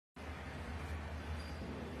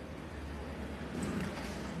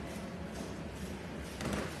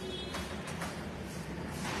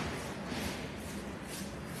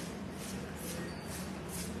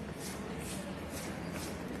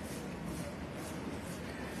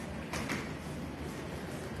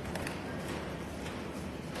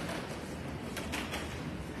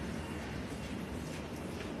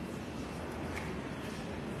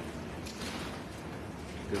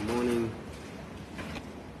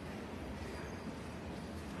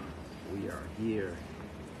We are here.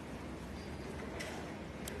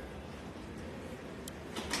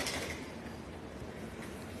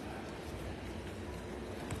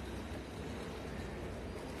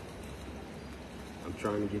 I'm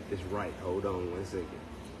trying to get this right. Hold on 1 second.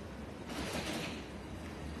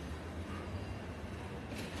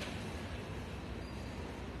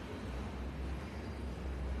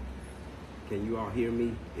 Can you all hear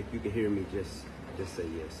me? If you can hear me, just say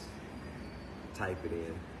yes. Type it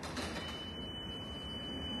in.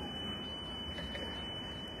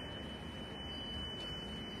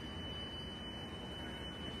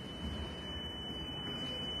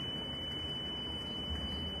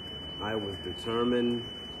 I was determined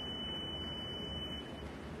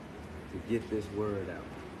to get this word out.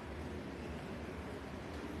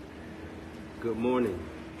 Good morning.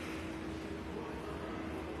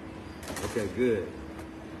 Okay, good.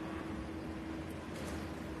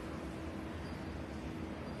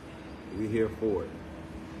 We're here for it.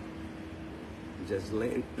 Just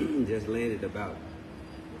landed about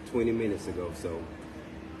 20 minutes ago, so.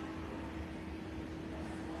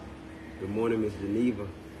 Good morning, Miss Geneva.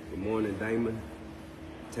 Good morning, Damon,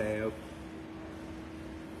 Tab.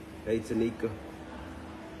 Hey, Tanika,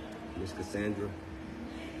 Miss Cassandra.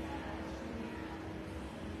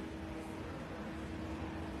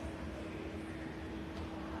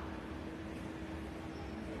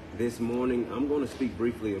 This morning, I'm going to speak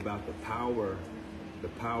briefly about the power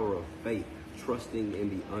of faith, trusting in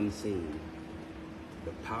the unseen.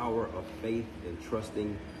 The power of faith and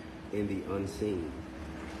trusting in the unseen.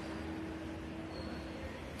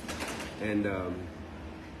 And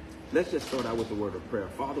let's just start out with the word of prayer.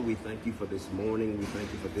 Father, we thank you for this morning. We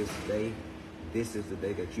thank you for this day. This is the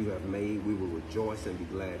day that you have made. We will rejoice and be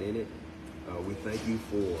glad in it. We thank you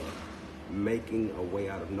for making a way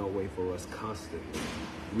out of no way for us constantly.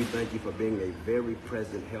 We thank you for being a very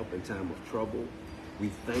present help in time of trouble. We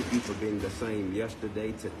thank you for being the same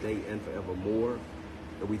yesterday, today, and forevermore.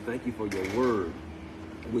 And we thank you for your word,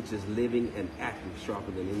 which is living and active,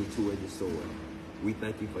 sharper than any two-edged sword. We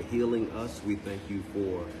thank you for healing us. We thank you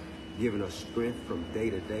for giving us strength from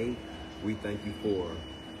day to day. We thank you for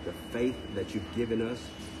the faith that you've given us.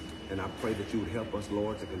 And I pray that you would help us,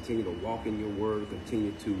 Lord, to continue to walk in your word,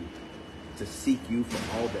 continue to seek you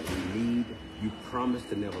for all that we need. You promised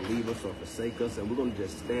to never leave us or forsake us, and we're going to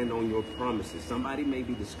just stand on your promises. Somebody may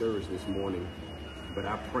be discouraged this morning, but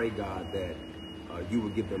I pray, God, that you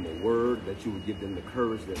would give them a word, that you would give them the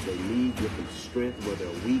courage that they need, give them strength where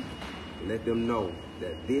they're weak, and let them know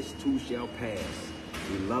that this too shall pass.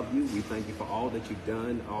 We love you. We thank you for all that you've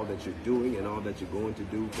done, all that you're doing, and all that you're going to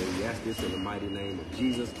do. And we ask this in the mighty name of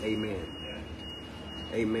Jesus. Amen.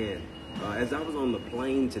 Amen. As I was on the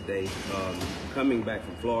plane today, coming back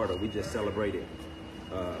from Florida, we just celebrated,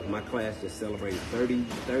 my class just celebrated 30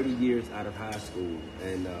 years out of high school.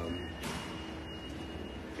 And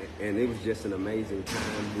it was just an amazing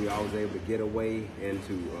time. We all was able to get away and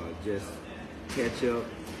to just catch up.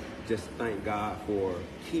 Just thank God for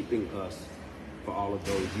keeping us for all of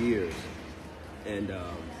those years. And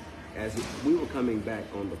as we were coming back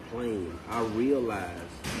on the plane, I realized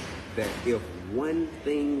that if one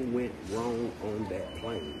thing went wrong on that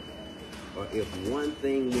plane, or if one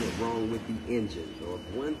thing went wrong with the engine, or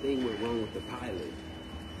if one thing went wrong with the pilot,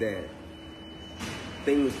 that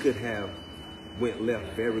things could have went left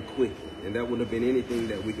very quickly, and there wouldn't have been anything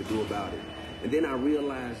that we could do about it. And then I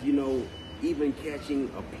realized, you know, even catching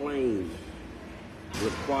a plane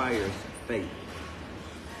requires faith.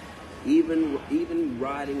 Even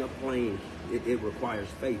riding a plane, it requires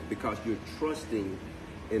faith, because you're trusting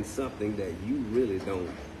in something that you really don't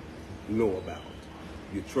know about.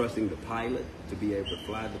 You're trusting the pilot to be able to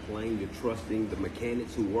fly the plane. You're trusting the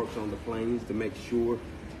mechanics who works on the planes to make sure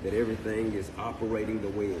that everything is operating the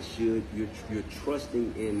way it should. You're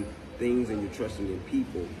trusting in things, and you're trusting in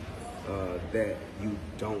people that you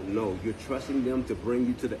don't know. You're trusting them to bring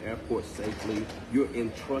you to the airport safely. You're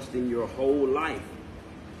entrusting your whole life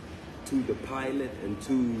to the pilot and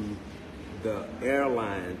to the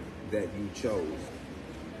airline that you chose.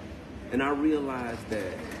 And I realized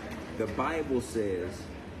that the Bible says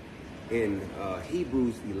in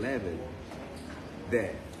Hebrews 11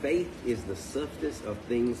 that faith is the substance of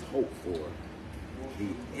things hoped for,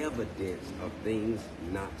 the evidence of things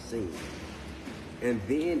not seen. And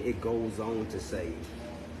then it goes on to say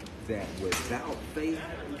that without faith,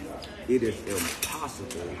 it is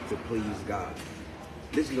impossible to please God.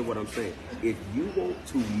 Listen to what I'm saying. If you want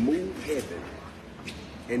to move heaven,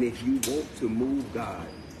 and if you want to move God,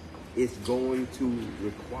 it's going to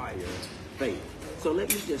require faith. So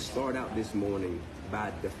let me just start out this morning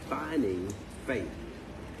by defining faith.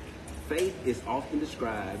 Faith is often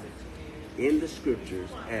described in the scriptures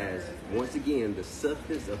as, once again, the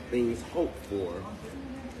substance of things hoped for,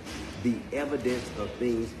 the evidence of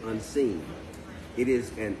things unseen. It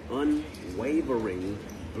is an unwavering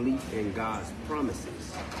belief in God's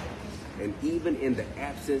promises. And even in the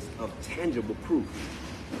absence of tangible proof.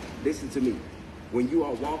 Listen to me. When you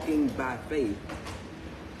are walking by faith,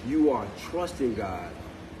 you are trusting God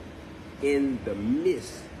in the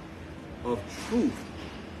midst of truth.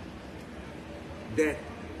 That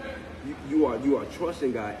you are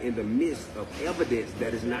trusting God in the midst of evidence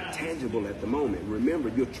that is not tangible at the moment. Remember,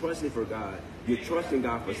 you're trusting for God. You're trusting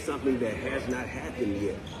God for something that has not happened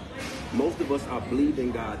yet. Most of us are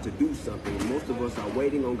believing God to do something. Most of us are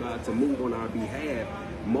waiting on God to move on our behalf.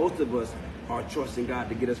 Most of us are trusting God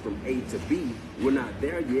to get us from A to B. We're not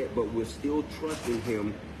there yet, but we're still trusting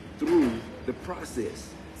Him through the process.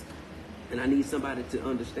 And I need somebody to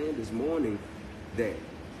understand this morning that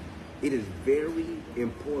it is very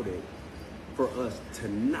important for us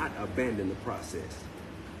to not abandon the process.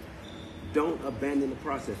 Don't abandon the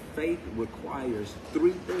process. Faith requires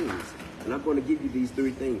three things. And I'm going to give you these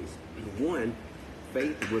three things. One,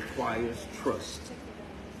 faith requires trust.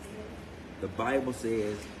 The Bible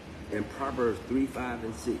says in Proverbs 3, 5,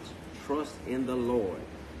 and 6, trust in the Lord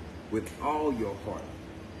with all your heart.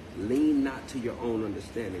 Lean not to your own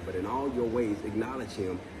understanding, but in all your ways acknowledge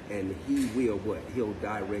Him, and He will what? He'll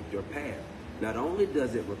direct your path. Not only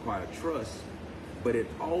does it require trust, but it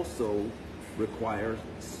also requires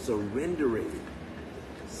surrendering.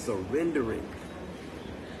 Surrendering.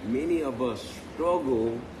 Many of us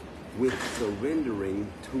struggle with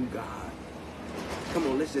surrendering to God. Come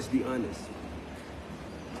on, let's just be honest.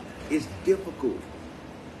 It's difficult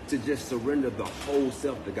to just surrender the whole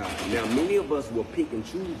self to God. Now, many of us will pick and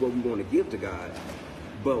choose what we want to give to God,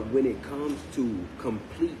 but when it comes to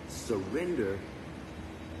complete surrender,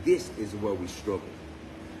 this is where we struggle.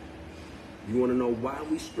 You want to know why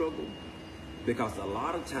we struggle? Because a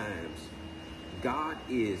lot of times, God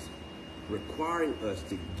is requiring us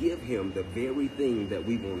to give Him the very thing that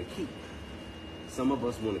we want to keep. Some of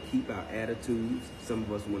us want to keep our attitudes. Some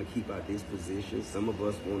of us want to keep our dispositions. Some of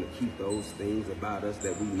us want to keep those things about us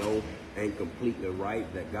that we know ain't completely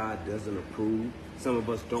right, that God doesn't approve. Some of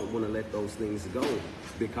us don't want to let those things go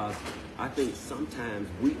because I think sometimes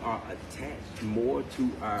we are attached more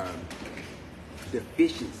to our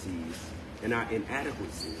deficiencies and our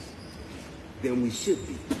inadequacies than we should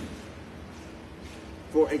be.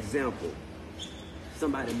 For example,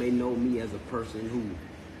 somebody may know me as a person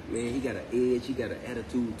who, man, he got an edge, he got an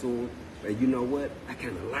attitude to him. And you know what? I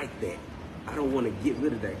kind of like that. I don't want to get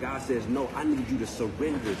rid of that. God says, no, I need you to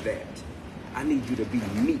surrender that. I need you to be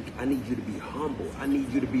meek. I need you to be humble. I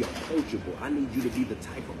need you to be approachable. I need you to be the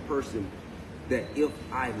type of person that if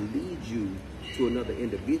I lead you to another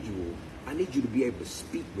individual, I need you to be able to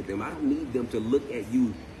speak with them. I don't need them to look at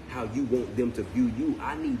you how you want them to view you.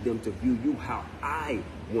 I need them to view you how I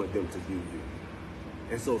want them to view you.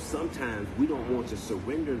 And so sometimes we don't want to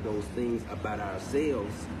surrender those things about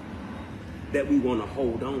ourselves that we want to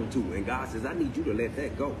hold on to. And God says, I need you to let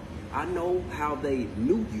that go. I know how they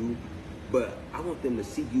knew you, but I want them to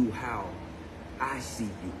see you how I see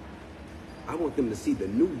you. I want them to see the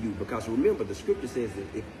new you, because remember, the scripture says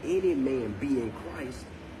that if any man be in Christ,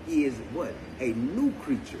 he is what? A new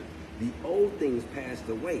creature. The old things passed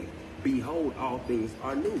away. Behold, all things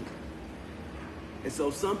are new. And so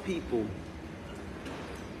some people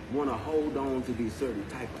want to hold on to these certain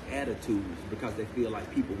type of attitudes because they feel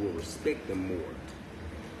like people will respect them more.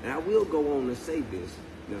 And I will go on to say this.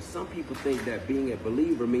 Now, some people think that being a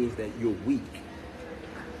believer means that you're weak.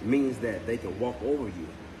 It means that they can walk over you.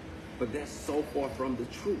 But that's so far from the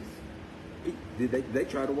truth. They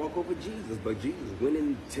try to walk over Jesus, but Jesus went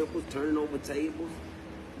in temples, turning over tables.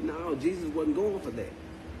 No, Jesus wasn't going for that.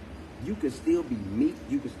 You can still be meek.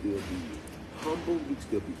 You can still be humble. You can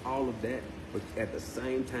still be all of that. But at the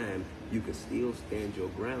same time, you can still stand your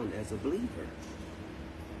ground as a believer.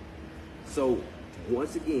 So,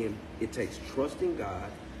 once again, it takes trust in God.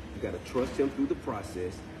 You got to trust Him through the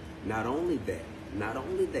process. Not only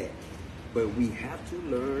that, but we have to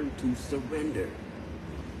learn to surrender.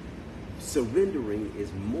 Surrendering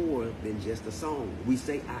is more than just a song. We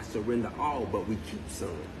say, I surrender all, but we keep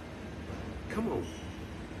some. Come on.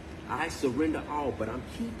 I surrender all, but I'm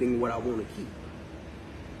keeping what I want to keep.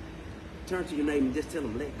 Turn to your neighbor and just tell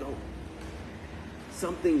them, let go.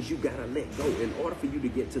 Some things you got to let go. In order for you to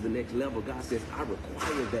get to the next level, God says, I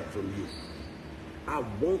require that from you. I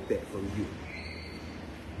want that from you.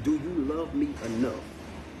 Do you love me enough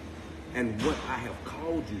and what I have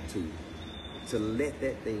called you to let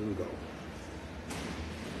that thing go?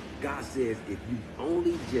 God says, if you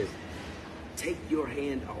only just take your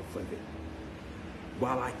hand off of it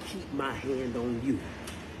while I keep my hand on you.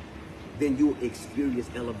 Then you'll experience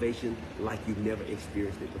elevation like you've never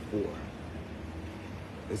experienced it before.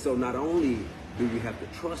 And so not only do we have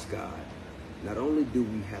to trust God, not only do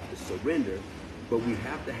we have to surrender, but we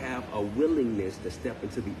have to have a willingness to step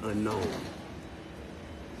into the unknown.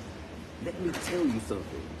 Let me tell you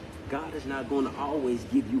something. God is not going to always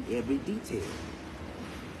give you every detail.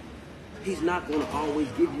 He's not going to always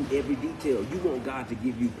give you every detail. You want God to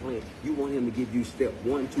give you plan. You want him to give you step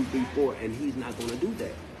 1, 2, 3, 4, and he's not going to do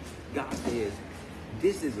that. God says,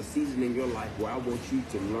 this is a season in your life where I want you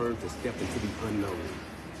to learn to step into the unknown.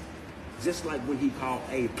 Just like when he called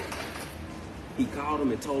Abram. He called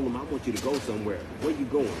him and told him, I want you to go somewhere. Where you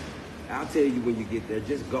going? I'll tell you when you get there,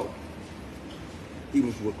 just go. He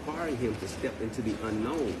was requiring him to step into the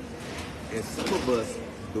unknown. And some of us,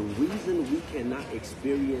 the reason we cannot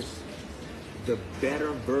experience the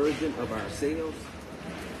better version of ourselves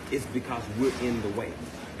is because we're in the way.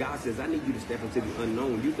 God says, I need you to step into the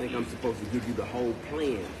unknown. You think I'm supposed to give you the whole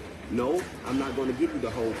plan. No, I'm not going to give you the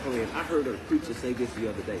whole plan. I heard a preacher say this the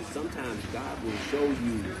other day. Sometimes God will show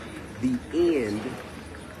you the end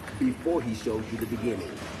before he shows you the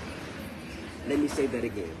beginning. Let me say that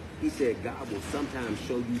again. He said God will sometimes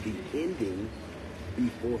show you the ending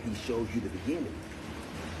before he shows you the beginning.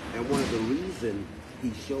 And one of the reasons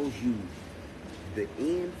he shows you the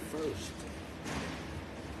end first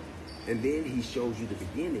and then he shows you the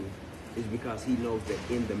beginning is because he knows that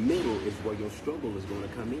in the middle is where your struggle is going to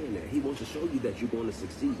come in at. He wants to show you that you're going to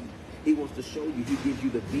succeed. He wants to show you, he gives you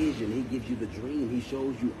the vision, he gives you the dream, he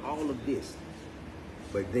shows you all of this.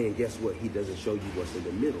 But then guess what? He doesn't show you what's in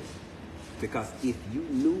the middle. Because if you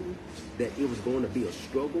knew that it was going to be a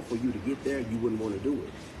struggle for you to get there, you wouldn't want to do it.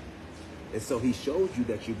 And so he shows you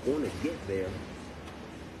that you're going to get there,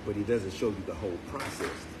 but he doesn't show you the whole process.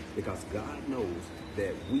 Because God knows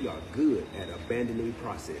that we are good at abandoning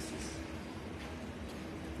processes.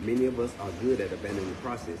 Many of us are good at abandoning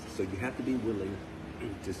processes. So you have to be willing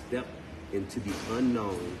to step into the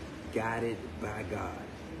unknown, guided by God.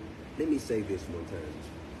 Let me say this one time.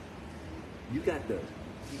 You got to,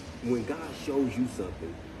 when God shows you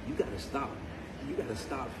something, you got to stop. You got to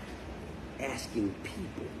stop asking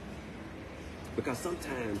people. Because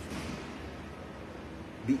sometimes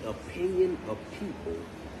the opinion of people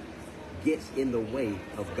gets in the way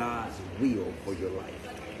of God's will for your life.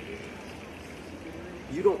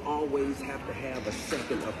 You don't always have to have a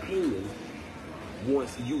second opinion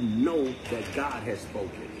once you know that God has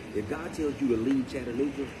spoken. If God tells you to leave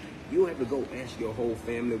Chattanooga, you don't have to go ask your whole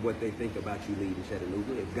family what they think about you leaving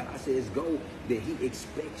Chattanooga. If God says go, then he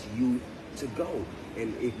expects you to go.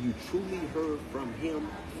 And if you truly heard from him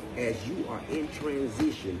as you are in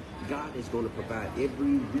transition, God is going to provide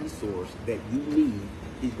every resource that you need.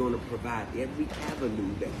 He's going to provide every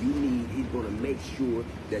avenue that you need. He's going to make sure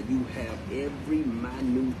that you have every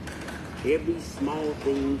minute, every small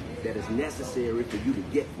thing that is necessary for you to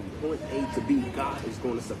get from point A to B. God is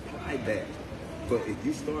going to supply that. But if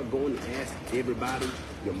you start going to ask everybody,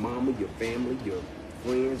 your mama, your family, your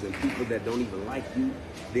friends, and people that don't even like you,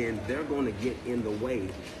 then they're going to get in the way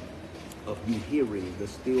of you hearing the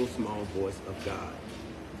still small voice of God.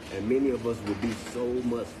 And many of us would be so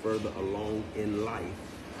much further along in life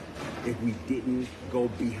if we didn't go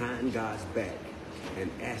behind God's back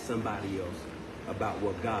and ask somebody else about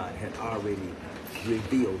what God had already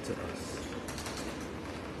revealed to us.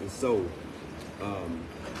 And so,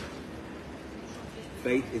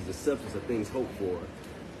 faith is the substance of things hoped for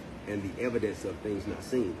and the evidence of things not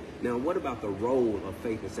seen. Now, what about the role of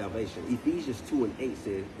faith in salvation? Ephesians 2:8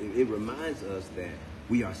 says, it reminds us that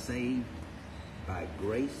we are saved by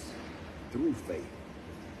grace through faith.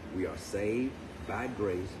 We are saved by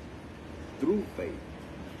grace through faith.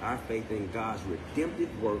 Our faith in God's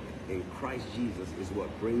redemptive work in Christ Jesus is what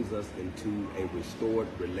brings us into a restored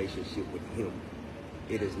relationship with him.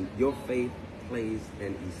 It is your faith plays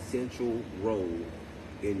an essential role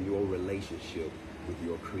in your relationship with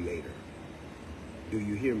your Creator. Do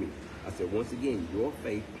you hear me? I said, once again, your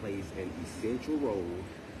faith plays an essential role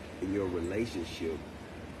in your relationship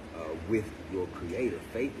with your Creator.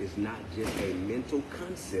 Faith is not just a mental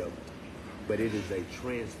concept, but it is a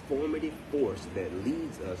transformative force that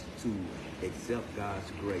leads us to accept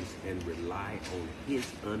God's grace and rely on his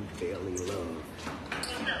unfailing love.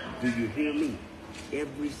 Do you hear me?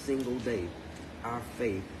 Every single day, our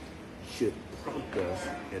faith should prompt us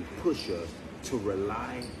and push us to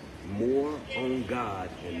rely more on God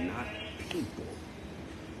and not people.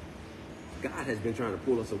 God has been trying to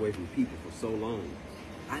pull us away from people for so long.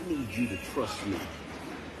 I need you to trust me.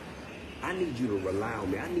 I need you to rely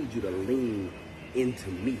on me. I need you to lean into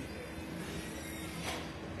me.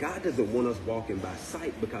 God doesn't want us walking by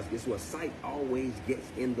sight, because guess what? Sight always gets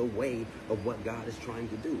in the way of what God is trying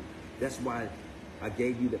to do. That's why I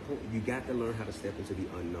gave you the point. You got to learn how to step into the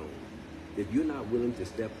unknown. If you're not willing to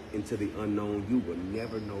step into the unknown, you will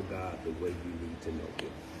never know God the way you need to know him.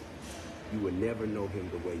 You will never know him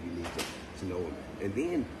the way you need to know him. And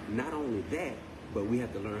then not only that, but we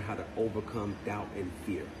have to learn how to overcome doubt and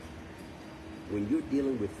fear. When you're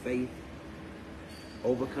dealing with faith,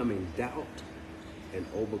 overcoming doubt and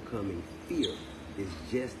overcoming fear is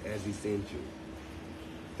just as essential.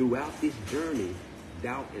 Throughout this journey,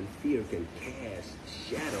 doubt and fear can cast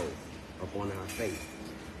shadow upon our faith.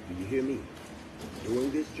 Do you hear me?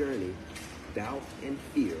 During this journey, doubt and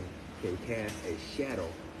fear can cast a shadow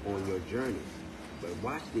on your journey. But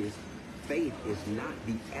watch this. Faith is not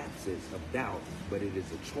the absence of doubt, but it is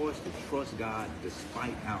a choice to trust God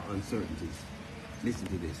despite our uncertainties. Listen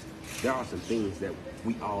to this. There are some things that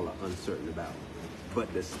we all are uncertain about.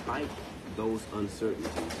 But despite those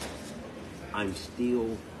uncertainties, I'm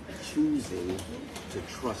still choosing to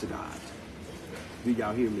trust God. Do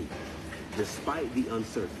y'all hear me? Despite the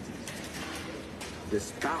uncertainties,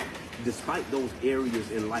 despite those areas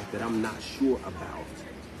in life that I'm not sure about,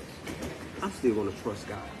 I'm still going to trust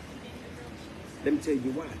God. Let me tell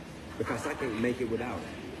you why. Because I can't make it without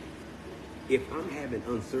it. If I'm having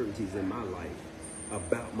uncertainties in my life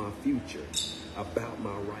about my future, about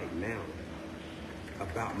my right now,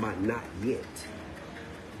 about my not yet,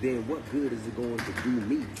 then what good is it going to do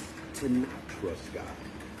me to not trust God?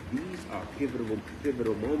 These are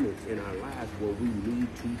pivotal moments in our lives where we need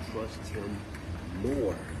to trust him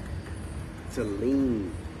more, to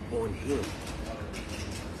lean on him.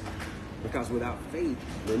 Because without faith,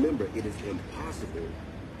 remember, it is impossible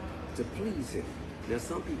to please him. Now,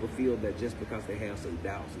 some people feel that just because they have some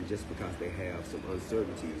doubts and just because they have some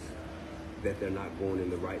uncertainties, that they're not going in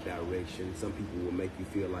the right direction. Some people will make you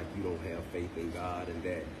feel like you don't have faith in God and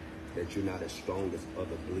that you're not as strong as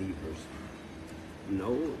other believers.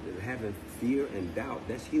 No, having fear and doubt,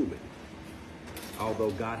 that's human.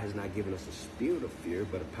 Although God has not given us a spirit of fear,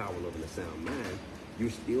 but a power, love, and a sound mind, you're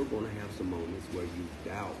still going to have some moments where you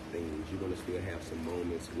doubt things. You're going to still have some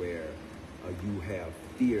moments where you have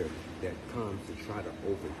fear that comes to try to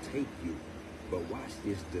overtake you. But watch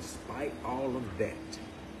this. Despite all of that,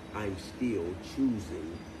 I'm still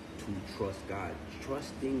choosing to trust God.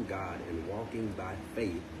 Trusting God and walking by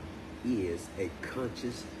faith is a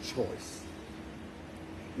conscious choice.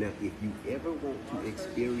 Now, if you ever want to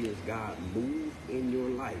experience God move in your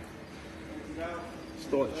life,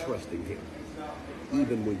 start trusting him,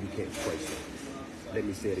 even when you can't trace him. Let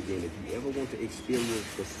me say it again. If you ever want to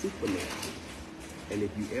experience the supernatural, and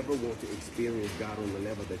if you ever want to experience God on the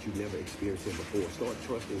level that you've never experienced him before, start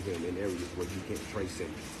trusting him in areas where you can't trace him.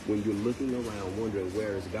 When you're looking around wondering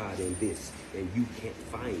where is God in this, and you can't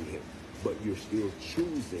find him, but you're still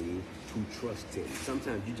choosing to trust him.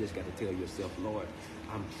 Sometimes you just got to tell yourself, Lord,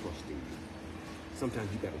 I'm trusting you. Sometimes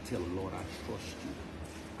you got to tell him, Lord, I trust you.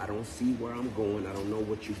 I don't see where I'm going. I don't know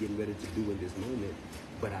what you're getting ready to do in this moment,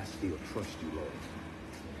 but I still trust you, Lord.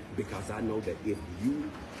 Because I know that if you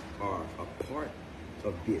are a part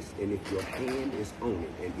of this, and if your hand is on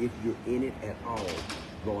it, and if you're in it at all,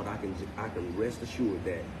 Lord, I can rest assured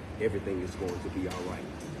that everything is going to be all right.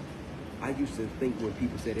 I used to think when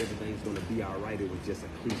people said everything's going to be all right, it was just a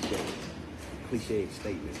cliche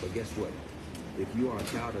statement. But guess what? If you are a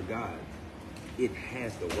child of God, it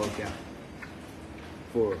has to work out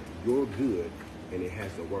for your good, and it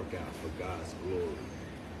has to work out for God's glory.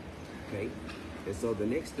 Okay? And so the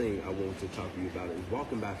next thing I want to talk to you about is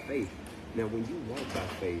walking by faith. Now, when you walk by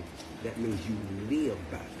faith, that means you live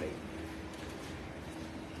by faith.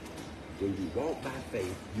 When you walk by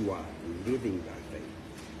faith, you are living by faith.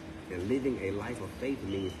 And living a life of faith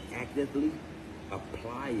means actively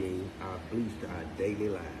applying our beliefs to our daily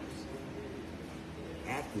lives.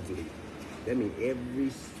 Actively. That means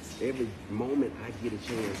every moment I get a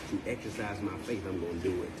chance to exercise my faith, I'm going to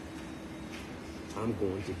do it. I'm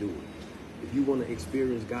going to do it. If you want to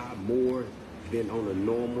experience God more than on a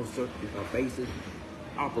normal basis,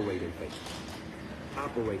 operate in faith.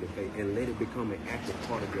 Operate in faith and let it become an active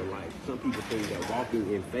part of your life. Some people think that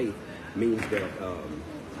walking in faith means that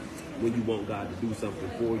when you want God to do something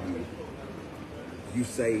for you, you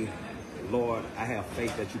say, Lord, I have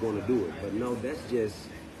faith that you're going to do it. But no, that's just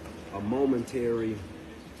a momentary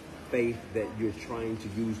faith that you're trying to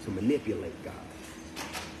use to manipulate God.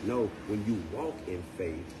 No, when you walk in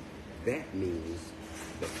faith, that means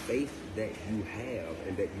the faith that you have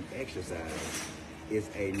and that you exercise is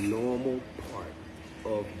a normal part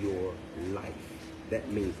of your life. That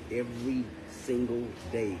means every single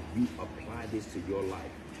day you apply this to your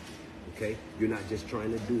life. Okay? You're not just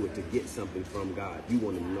trying to do it to get something from God. You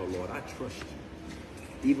want to know, Lord, I trust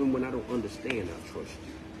you. Even when I don't understand, I trust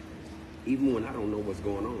you. Even when I don't know what's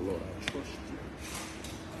going on, Lord, I trust you.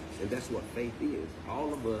 And that's what faith is.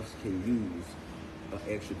 All of us can use an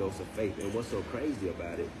extra dose of faith. And what's so crazy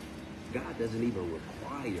about it, God doesn't even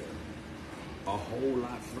require a whole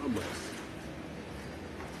lot from us.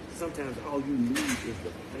 Sometimes all you need is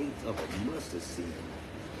the faith of a mustard seed.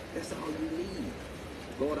 That's all you need.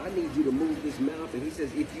 Lord, I need you to move this mountain. He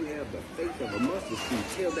says, if you have the faith of a mustard seed,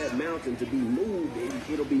 tell that mountain to be moved, and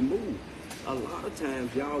it'll be moved. A lot of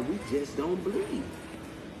times, y'all, we just don't believe.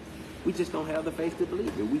 We just don't have the faith to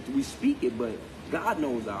believe it. We speak it, but God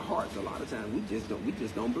knows our hearts. A lot of times, we just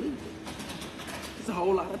don't believe it. There's a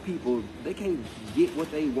whole lot of people, they can't get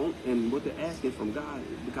what they want and what they're asking from God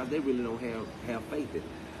because they really don't have faith in it.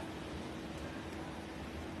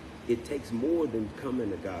 It takes more than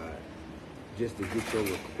coming to God just to get your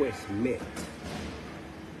request met.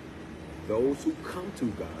 Those who come to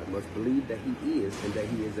God must believe that he is and that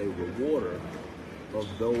he is a rewarder of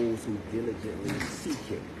those who diligently seek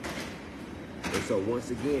him. And so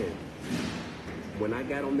once again, when I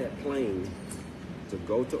got on that plane to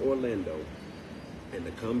go to Orlando and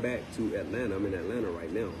to come back to Atlanta, I'm in Atlanta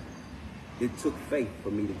right now, it took faith for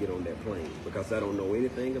me to get on that plane because I don't know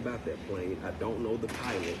anything about that plane. I don't know the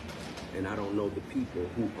pilot, and I don't know the people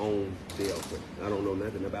who own Delta. I don't know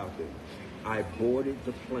nothing about them. I boarded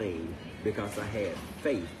the plane because I had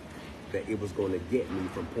faith that it was going to get me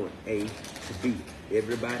from point A to B.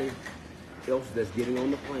 Everybody else that's getting on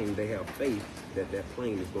the plane, they have faith that that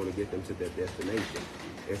plane is going to get them to their destination.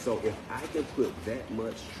 And so if I can put that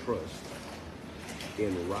much trust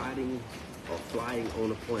in riding or flying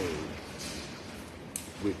on a plane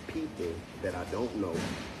with people that I don't know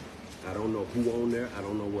who on there, I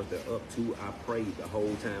don't know what they're up to. I prayed the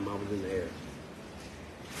whole time I was in the air.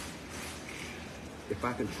 If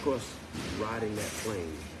I can trust riding that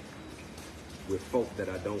plane with folk that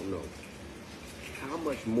I don't know, how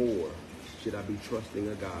much more should I be trusting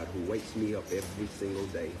a God who wakes me up every single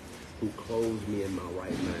day, who clothes me in my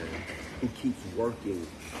right mind, who keeps working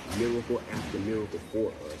miracle after miracle for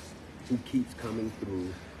us, who keeps coming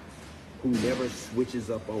through, who never switches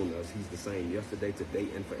up on us. He's the same yesterday, today,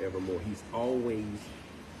 and forevermore. He's always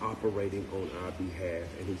operating on our behalf,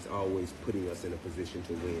 and he's always putting us in a position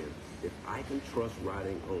to win. If I can trust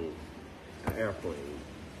riding on an airplane,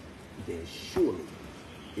 then surely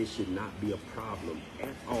it should not be a problem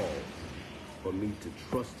at all for me to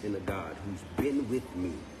trust in a God who's been with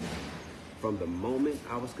me from the moment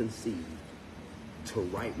I was conceived to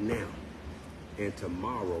right now, and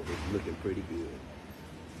tomorrow is looking pretty good.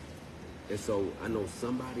 And so I know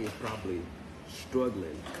somebody is probably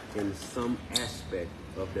struggling in some aspect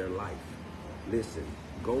of their life. Listen,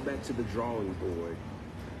 go back to the drawing board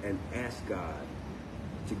and ask God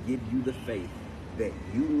to give you the faith that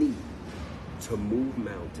you need to move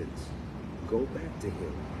mountains. Go back to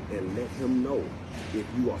him and let him know if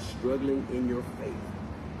you are struggling in your faith.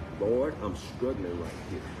 Lord, I'm struggling right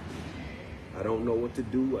here. I don't know what to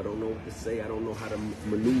do. I don't know what to say. I don't know how to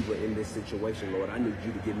maneuver in this situation, Lord. I need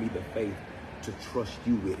you to give me the faith to trust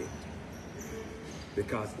you with it.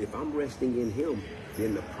 Because if I'm resting in him,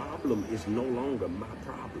 then the problem is no longer my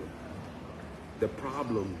problem. The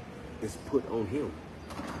problem is put on him.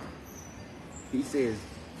 He says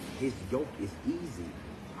his yoke is easy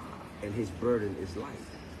and his burden is light.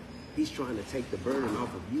 He's trying to take the burden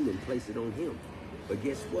off of you and place it on him. But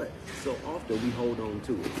guess what? So often we hold on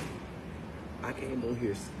to it. I came on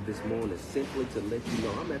here this morning simply to let you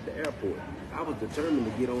know I'm at the airport. I was determined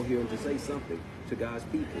to get on here and to say something to God's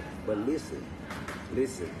people. But listen,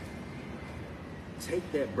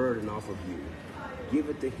 take that burden off of you. Give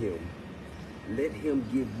it to him. Let him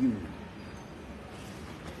give you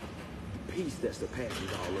the peace that surpasses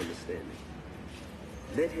all understanding.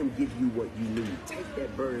 Let him give you what you need. Take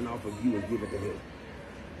that burden off of you and give it to him.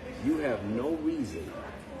 You have no reason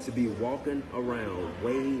to be walking around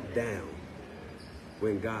weighed down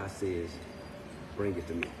when God says, bring it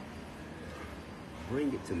to me.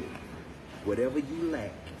 Bring it to me. Whatever you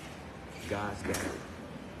lack, God's got it.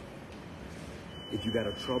 If you got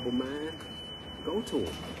a troubled mind, go to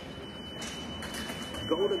him.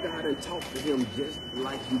 Go to God and talk to him just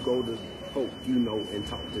like you go to folk you know and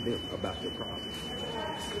talk to them about your problem.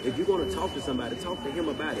 If you're going to talk to somebody, talk to him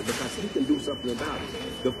about it because he can do something about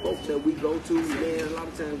it. The folks that we go to, man, a lot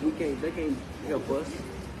of times they can't help us.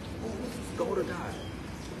 Go to God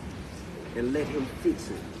and let him fix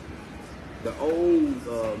it. The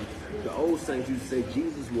old saints used to say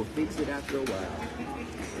Jesus will fix it after a while.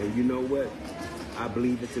 And you know what? I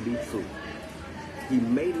believe it to be true. He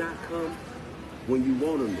may not come when you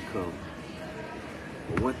want him to come.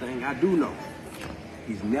 But one thing I do know,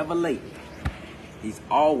 he's never late. He's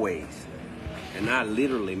always, and I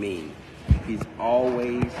literally mean, he's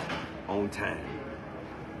always on time.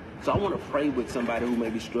 So I want to pray with somebody who may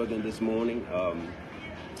be struggling this morning.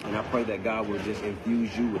 And I pray that God will just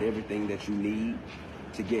infuse you with everything that you need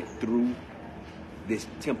to get through this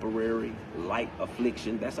temporary light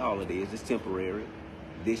affliction. That's all it is. It's temporary.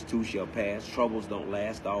 This too shall pass. Troubles don't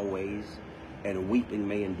last always. And weeping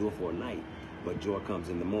may endure for a night, but joy comes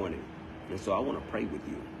in the morning. And so I want to pray with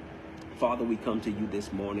you. Father, we come to you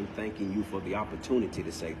this morning thanking you for the opportunity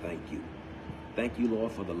to say thank you. Thank you,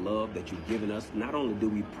 Lord, for the love that you've given us. Not only do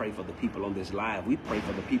we pray for the people on this live, we pray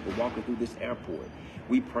for the people walking through this airport.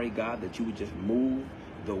 We pray, God, that you would just move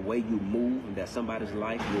the way you move and that somebody's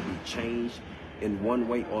life will be changed in one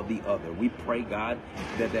way or the other. We pray, God,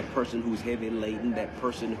 that that person who's heavy laden, that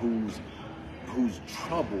person who's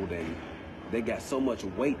troubled and they got so much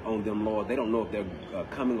weight on them, Lord, they don't know if they're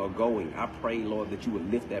coming or going. I pray, Lord, that you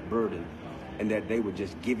would lift that burden and that they would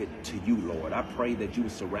just give it to you, Lord. I pray that you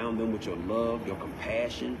would surround them with your love, your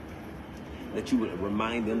compassion, that you would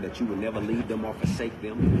remind them that you would never leave them or forsake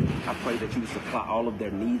them. I pray that you would supply all of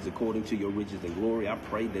their needs according to your riches and glory. I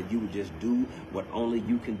pray that you would just do what only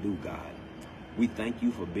you can do, God. We thank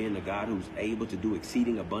you for being the God who's able to do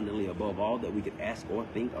exceeding abundantly above all that we could ask or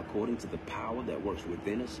think according to the power that works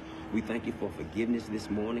within us. We thank you for forgiveness this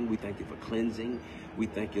morning. We thank you for cleansing. We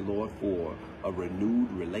thank you, Lord, for a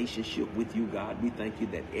renewed relationship with you, God. We thank you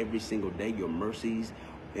that every single day your mercies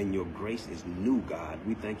and your grace is new, God.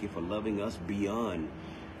 We thank you for loving us beyond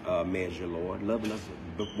measure, Lord. Loving us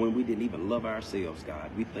when we didn't even love ourselves,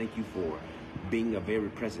 God. We thank you for being a very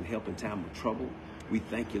present help in time of trouble. We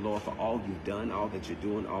thank you, Lord, for all you've done, all that you're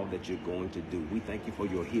doing, all that you're going to do. We thank you for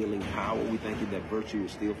your healing power. We thank you that virtue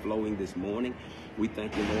is still flowing this morning. We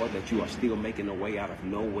thank you, Lord, that you are still making a way out of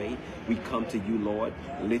no way. We come to you, Lord,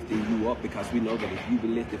 lifting you up because we know that if you be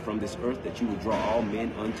lifted from this earth, that you will draw all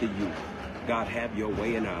men unto you. God, have your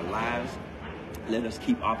way in our lives. Let us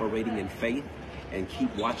keep operating in faith and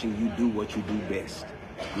keep watching you do what you do best.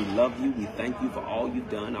 We love you. We thank you for all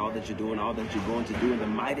you've done, all that you're doing, all that you're going to do. In the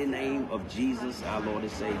mighty name of Jesus, our Lord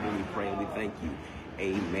and Savior, we pray and we thank you.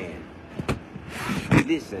 Amen.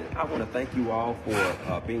 Listen, I want to thank you all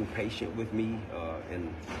for being patient with me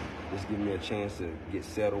and just giving me a chance to get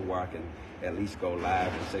settled where I can at least go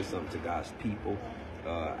live and say something to God's people.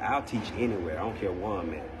 I'll teach anywhere. I don't care where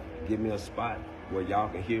I'm at. Give me a spot where y'all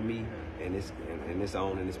can hear me and it's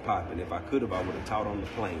on and it's popping. If I could have, I would have taught on the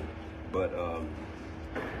plane. But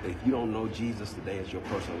if you don't know Jesus today as your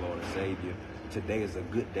personal Lord and Savior, today is a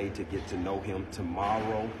good day to get to know him.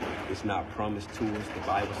 Tomorrow is not promised to us. The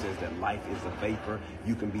Bible says that life is a vapor.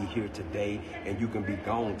 You can be here today and you can be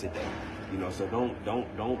gone today. You know, so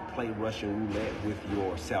don't play Russian roulette with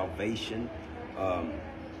your salvation.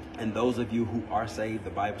 And those of you who are saved, the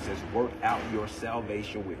Bible says, work out your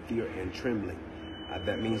salvation with fear and trembling.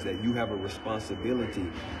 That means that you have a responsibility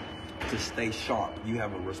to stay sharp. You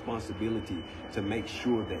have a responsibility to make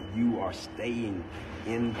sure that you are staying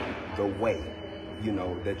in the way, you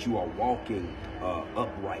know, that you are walking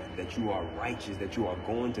upright, that you are righteous, that you are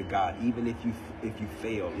going to God, even if you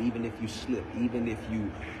fail, even if you slip, even if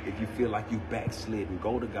you feel like you backslid, and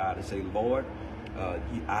go to God and say, Lord,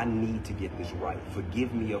 I need to get this right.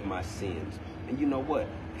 Forgive me of my sins. And you know what?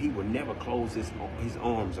 He will never close his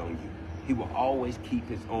arms on you. He will always keep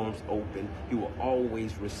his arms open. He will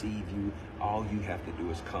always receive you. All you have to do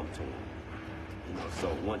is come to him. You know,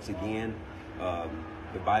 so once again,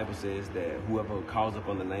 the Bible says that whoever calls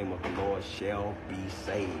upon the name of the Lord shall be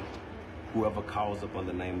saved. Whoever calls upon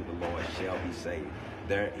the name of the Lord shall be saved.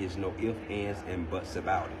 There is no ifs, ands, and buts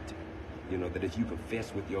about it. You know, that if you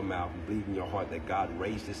confess with your mouth and believe in your heart that God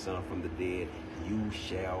raised his son from the dead, you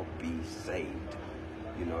shall be saved.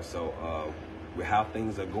 You know, so with how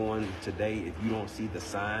things are going today, if you don't see the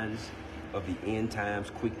signs of the end times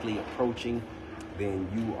quickly approaching, then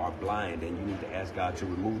you are blind, and you need to ask God to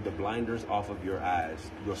remove the blinders off of your eyes,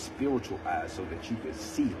 your spiritual eyes, so that you can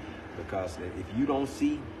see. Because if you don't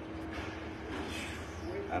see,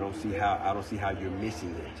 I don't see how you're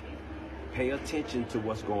missing it. Pay attention to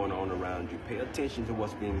what's going on around you. Pay attention to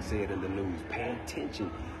what's being said in the news. Pay attention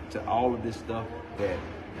to all of this stuff that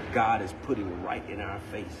God is putting right in our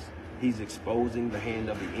face. He's exposing the hand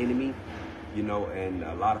of the enemy, you know, and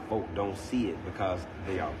a lot of folk don't see it because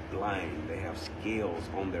they are blind. They have scales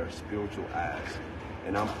on their spiritual eyes.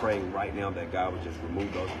 And I'm praying right now that God would just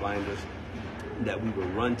remove those blinders, that we will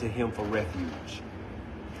run to him for refuge.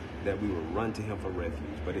 That we will run to him for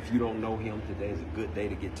refuge. But if you don't know him, today is a good day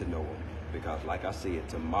to get to know him. Because like I said,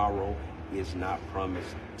 tomorrow is not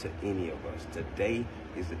promised to any of us. Today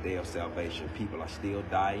is the day of salvation. People are still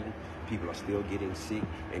dying. People are still getting sick.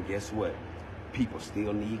 And guess what? People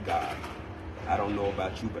still need God. I don't know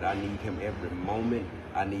about you, but I need him every moment.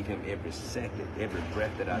 I need him every second. Every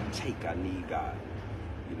breath that I take, I need God.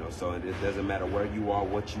 You know, so it doesn't matter where you are,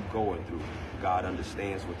 what you're going through. God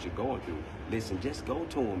understands what you're going through. Listen, just go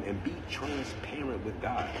to him and be transparent with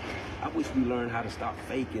God. I wish we learned how to stop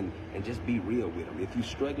faking and just be real with him. If you're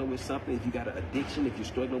struggling with something, if you got an addiction, if you're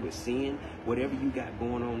struggling with sin, whatever you got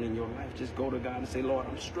going on in your life, just go to God and say, Lord,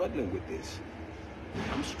 I'm struggling with this.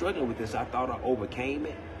 I'm struggling with this. I thought I overcame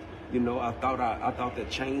it. You know, I thought that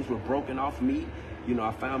chains were broken off me. You know,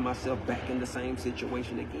 I found myself back in the same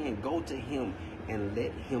situation again. Go to him and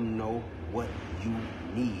let him know what you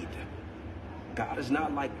need. God is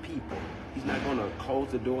not like people. He's not going to close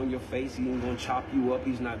the door in your face. He ain't going to chop you up.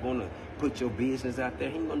 He's not going to put your business out there.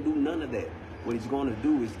 He ain't going to do none of that. What he's going to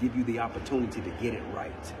do is give you the opportunity to get it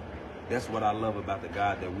right. That's what I love about the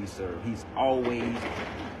God that we serve. He's always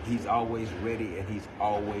ready, and he's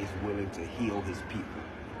always willing to heal his people.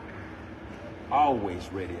 Always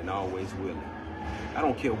ready and always willing. I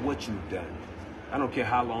don't care what you've done. I don't care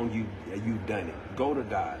how long you've done it. Go to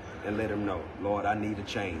God and let him know, Lord, I need a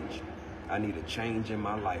change. I need a change in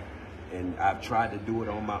my life. And I've tried to do it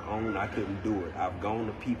on my own. I couldn't do it. I've gone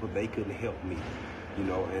to people. They couldn't help me. You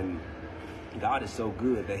know, and God is so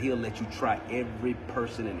good that he'll let you try every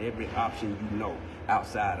person and every option you know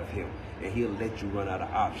outside of him. And he'll let you run out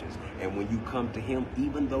of options. And when you come to him,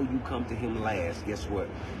 even though you come to him last, guess what?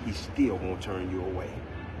 He still won't turn you away.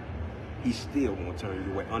 He still won't turn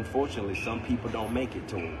you away. Unfortunately, some people don't make it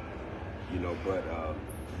to him, you know, but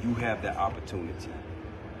you have that opportunity,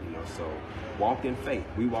 you know, so walk in faith.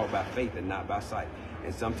 We walk by faith and not by sight.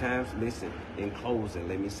 And sometimes, listen, in closing,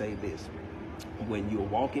 let me say this. When you're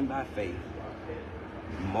walking by faith,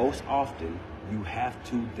 most often you have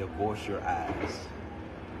to divorce your eyes.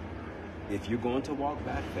 If you're going to walk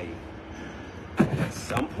by faith, at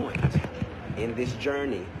some point in this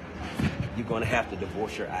journey, you're going to have to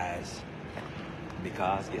divorce your eyes.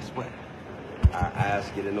 Because guess what? Our eyes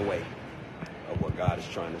get in the way of what God is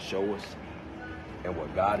trying to show us and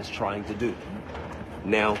what God is trying to do.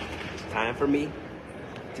 Now, it's time for me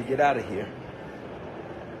to get out of here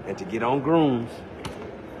and to get on grooms.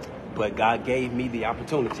 But God gave me the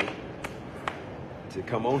opportunity to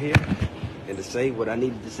come on here and to say what I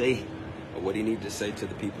needed to say, or what he needed to say to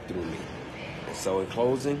the people through me. And so in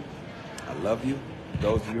closing, I love you.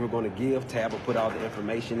 Those of you who are going to give, Tab will put all the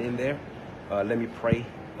information in there. Let me pray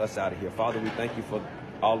us out of here. Father, we thank you for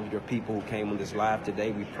all of your people who came on this live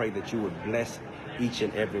today. We pray that you would bless each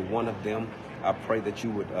and every one of them. I pray that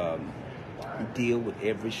you would deal with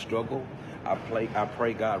every struggle. I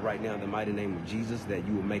pray, God, right now in the mighty name of Jesus, that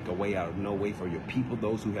you will make a way out of no way for your people,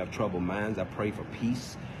 those who have troubled minds. I pray for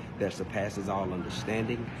peace that surpasses all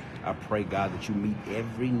understanding. I pray, God, that you meet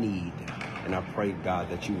every need. And I pray, God,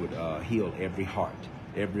 that you would heal every heart,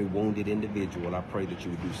 every wounded individual. I pray that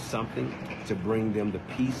you would do something to bring them the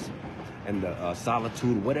peace and the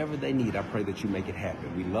solitude, whatever they need. I pray that you make it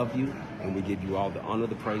happen. We love you, and we give you all the honor,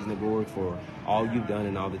 the praise, and the glory for all you've done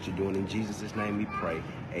and all that you're doing. In Jesus' name we pray.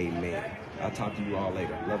 Amen. I'll talk to you all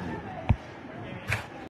later. Love you.